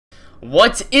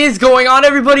What is going on,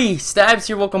 everybody? Stabs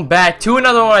here. Welcome back to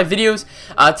another one of my videos.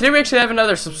 Today we actually have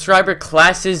another subscriber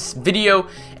classes video,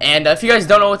 and if you guys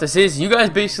don't know what this is, you guys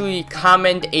basically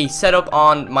comment a setup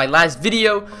on my last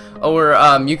video, or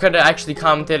you could have actually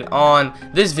commented on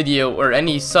this video or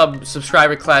any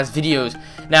subscriber class videos.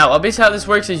 Now basically how this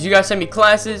works is you guys send me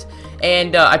classes,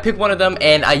 and I pick one of them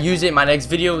and I use it in my next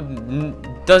video.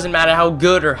 Doesn't matter how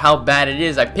good or how bad it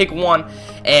is, I pick one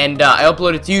and I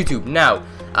upload it to YouTube. Now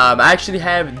I actually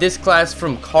have this class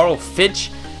from Carl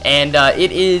Fitch, and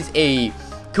it is a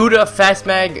Kuda Fast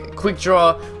Mag Quick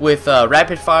Draw with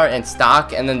Rapid Fire and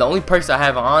Stock, and then the only perks I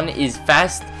have on is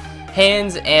Fast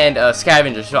Hands and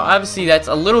Scavenger. So obviously that's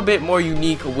a little bit more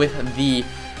unique with the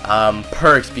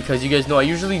perks, because you guys know I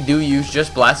usually do use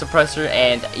just Blast Suppressor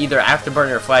and either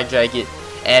Afterburner or Flak Jacket,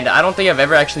 and I don't think I've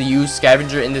ever actually used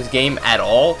Scavenger in this game at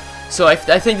all. So I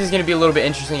think this is going to be a little bit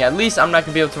interesting. At least I'm not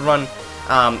going to be able to run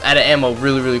out of ammo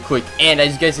really quick. And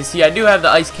as you guys can see, I do have the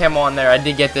ice camo on there. I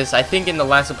did get this, I think, in the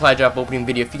last supply drop opening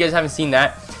video. If you guys haven't seen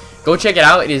that, go check it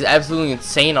out. It is absolutely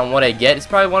insane on what I get. It's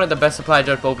probably one of the best supply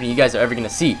drop opening you guys are ever gonna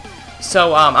see.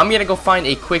 So I'm gonna go find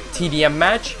a quick TDM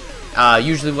match,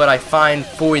 usually what I find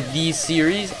for these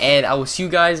series, and I will see you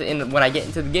guys when I get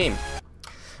into the game.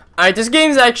 Alright, this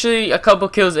game's actually a couple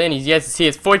kills in. You guys can see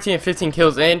it's 14 and 15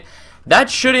 kills in.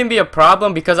 That shouldn't be a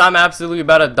problem, because I'm absolutely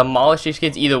about to demolish these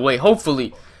kids either way.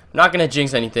 Hopefully, I'm not gonna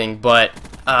jinx anything, but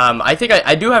I think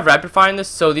I do have rapid fire in this,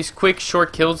 so these quick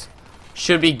short kills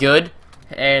should be good.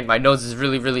 And my nose is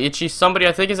really itchy. Somebody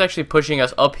I think is actually pushing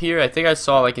us up here. I think I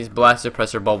saw like his Blast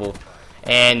Suppressor bubble,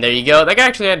 and there you go. That guy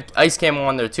actually had ice camo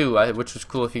on there too, which was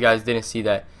cool if you guys didn't see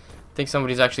that. I think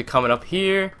somebody's actually coming up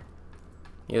here.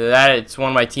 Either that, it's one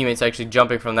of my teammates actually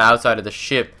jumping from the outside of the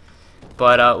ship.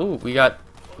 But ooh, we got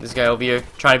this guy over here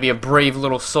trying to be a brave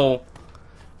little soul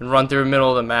and run through the middle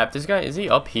of the map. This guy, is he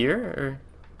up here? Or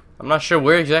I'm not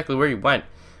sure exactly where he went.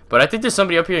 But I think there's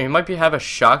somebody up here. He might have a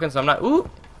shotgun, so I'm not.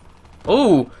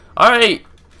 Ooh, alright.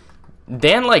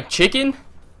 Dan like chicken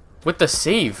with the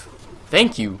save.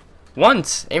 Thank you.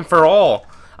 Once and for all.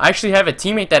 I actually have a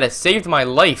teammate that has saved my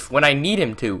life when I need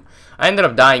him to. I ended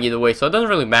up dying either way, so it doesn't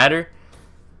really matter.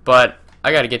 But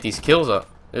I gotta get these kills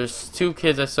up. There's two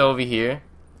kids I saw over here.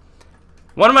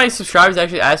 One of my subscribers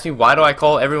actually asked me, why do I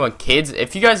call everyone kids?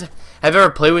 If you guys have ever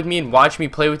played with me and watched me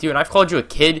play with you and I've called you a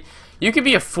kid, you could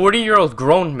be a 40-year-old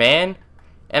grown man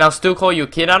and I'll still call you a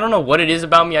kid. I don't know what it is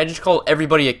about me. I just call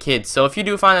everybody a kid. So if you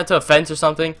do find that to offense or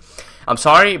something, I'm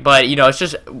sorry, but you know, it's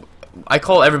just I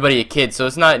call everybody a kid. So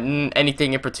it's not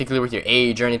anything in particular with your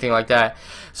age or anything like that.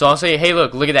 So I'll say, hey,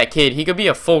 look at that kid. He could be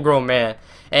a full-grown man.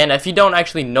 And if you don't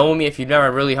actually know me, if you've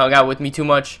never really hung out with me too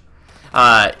much,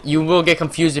 you will get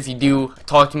confused if you do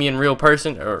talk to me in real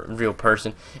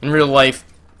life,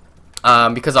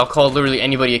 because I'll call literally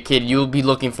anybody a kid. You'll be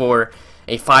looking for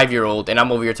a 5-year-old, and I'm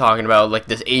over here talking about like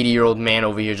this 80-year-old man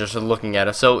over here just looking at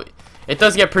us. So it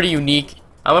does get pretty unique.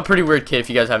 I'm a pretty weird kid if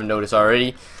you guys haven't noticed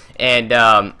already, and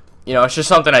you know, it's just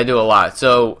something I do a lot.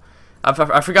 So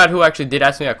I forgot who actually did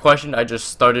ask me that question. I just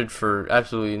started for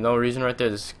absolutely no reason right there.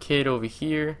 This kid over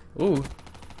here. Ooh.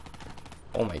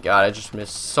 Oh my god, I just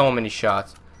missed so many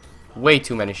shots. Way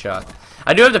too many shots.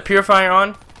 I do have the Purifier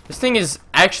on. This thing is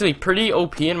actually pretty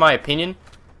OP in my opinion.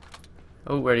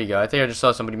 Oh, where'd he go? I think I just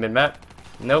saw somebody mid-map.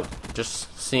 Nope,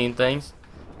 just seeing things.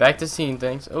 Back to seeing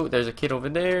things. Oh, there's a kid over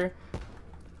there.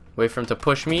 Wait for him to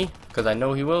push me, because I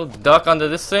know he will. Duck under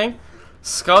this thing.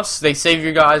 Scuffs, they save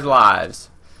your guys' lives.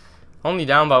 Only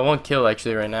down by 1 kill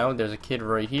actually right now. There's a kid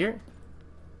right here.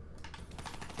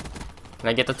 Can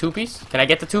I get the 2-piece? Can I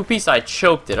get the 2-piece? I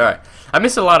choked it. Alright. I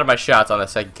missed a lot of my shots on the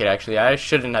second kid, actually. I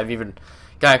shouldn't have even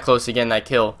gotten close to getting that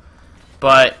kill.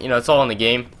 But, you know, it's all in the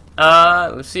game.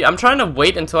 Let's see. I'm trying to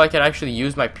wait until I can actually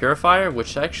use my Purifier,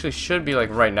 which actually should be, like,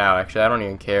 right now, actually. I don't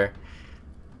even care.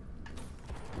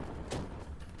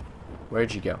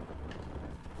 Where'd you go?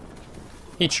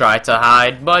 He tried to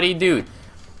hide. Buddy, dude.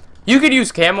 You could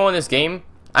use camo in this game.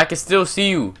 I can still see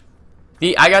you.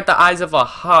 I got the eyes of a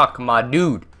hawk, my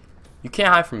dude. You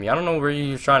can't hide from me. I don't know where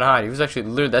he was trying to hide. He was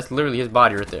actually that's literally his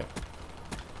body right there.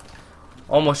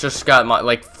 Almost just got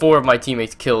like 4 of my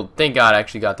teammates killed. Thank God I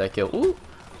actually got that kill. Ooh.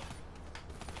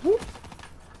 Ooh.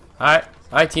 Alright,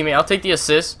 teammate. I'll take the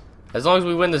assist. As long as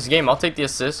we win this game, I'll take the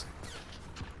assist.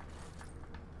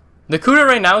 The Kuda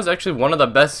right now is actually one of the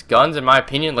best guns in my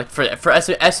opinion. Like for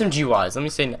SMG wise. Let me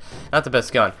say not the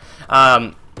best gun.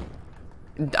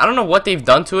 I don't know what they've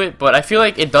done to it, but I feel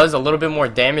like it does a little bit more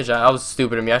damage. I was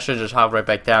stupid of me. I should have just hopped right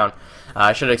back down.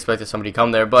 I should have expected somebody to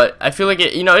come there, but I feel like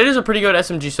it, you know, it is a pretty good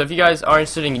SMG. So if you guys are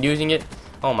interested in using it,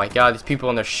 oh my god, these people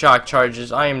and their shock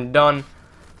charges. I am done.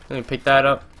 Let me pick that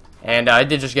up. And I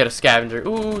did just get a scavenger.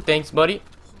 Ooh, thanks, buddy.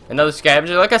 Another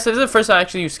scavenger. Like I said, this is the first time I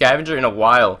actually used scavenger in a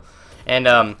while. And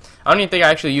I don't even think I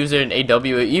actually used it in AW.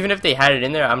 Even if they had it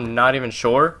in there, I'm not even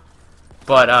sure.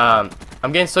 But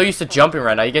I'm getting so used to jumping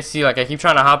right now. You guys see, like, I keep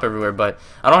trying to hop everywhere, but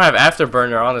I don't have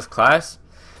Afterburner on this class,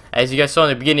 as you guys saw in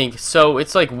the beginning. So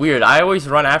it's like weird. I always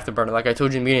run Afterburner, like I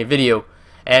told you in the beginning of the video.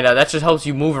 And that just helps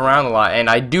you move around a lot. And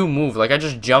I do move. Like, I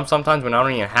just jump sometimes when I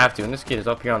don't even have to. And this kid is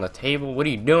up here on the table. What are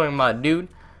you doing, my dude?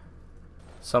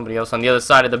 Somebody else on the other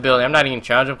side of the building. I'm not even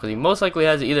challenging him because he most likely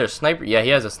has either a sniper. Yeah, he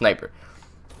has a sniper.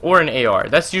 Or an AR.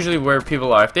 That's usually where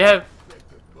people are. If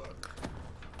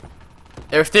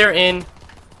they're in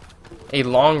a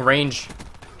long-range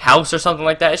house or something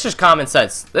like that, it's just common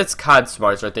sense. That's COD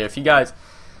smarts right there. If you guys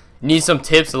need some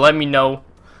tips, let me know.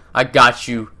 I got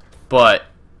you. But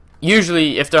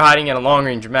usually, if they're hiding in a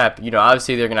long-range map, you know,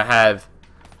 obviously they're gonna have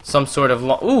some sort of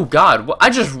Ooh, God! What?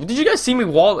 Did you guys see me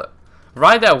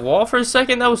ride that wall for a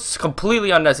second? That was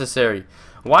completely unnecessary.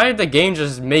 Why did the game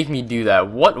just make me do that?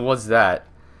 What was that?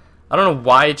 I don't know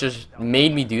why it just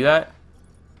made me do that.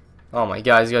 Oh my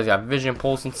God! These guys got vision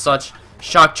pulse and such.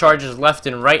 Shock charges left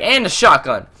and right, and a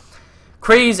shotgun.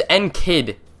 Craze and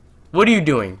Kid, what are you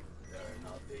doing?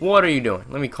 What are you doing?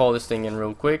 Let me call this thing in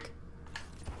real quick.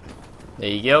 There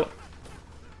you go.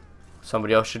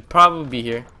 Somebody else should probably be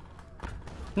here.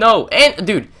 No, and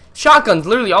dude, shotguns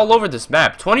literally all over this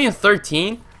map. 20 and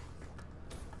 13.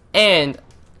 And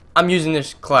I'm using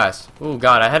this class. Oh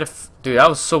God, I had dude, that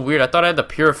was so weird. I thought I had the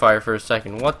purifier for a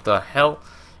second. What the hell?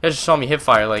 You guys just saw me hip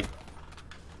fire for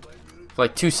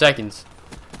like 2 seconds.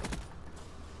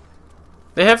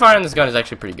 The hip fire on this gun is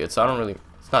actually pretty good, so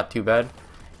it's not too bad.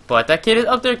 But that kid is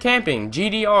up there camping.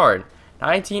 GDR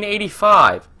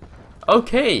 1985.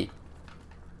 Okay.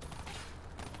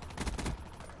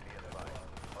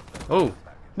 Oh,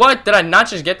 what? Did I not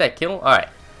just get that kill? Alright.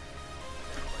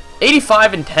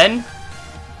 85 and 10.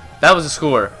 That was the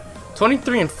score.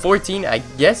 23 and 14. I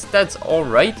guess that's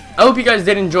alright. I hope you guys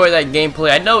did enjoy that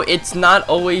gameplay. I know it's not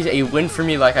always a win for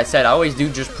me. Like I said, I always do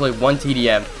just play one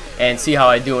TDM and see how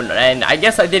I do. And I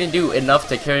guess I didn't do enough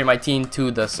to carry my team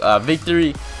to this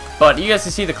victory. But you guys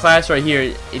can see the class right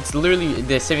here. It's literally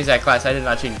the same exact class. I did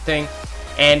not change a thing.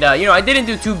 And, you know, I didn't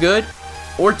do too good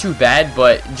or too bad.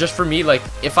 But just for me, like,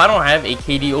 if I don't have a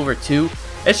KD over 2,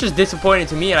 it's just disappointing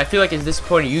to me. And I feel like it's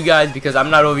disappointing to you guys because I'm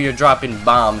not over here dropping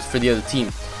bombs for the other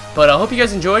team. But I hope you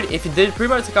guys enjoyed. If you did,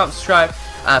 remember to comment, subscribe.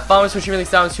 Follow me on social media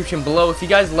links down in the description below. If you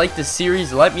guys like this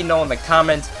series, let me know in the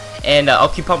comments. And I'll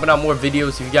keep pumping out more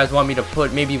videos. If you guys want me to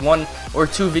put maybe 1 or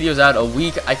 2 videos out a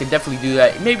week, I could definitely do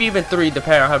that. Maybe even 3,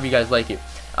 depending on how you guys like it.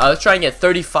 Let's try and get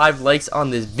 35 likes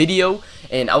on this video.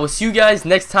 And I will see you guys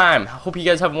next time. Hope you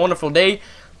guys have a wonderful day.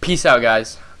 Peace out,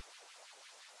 guys.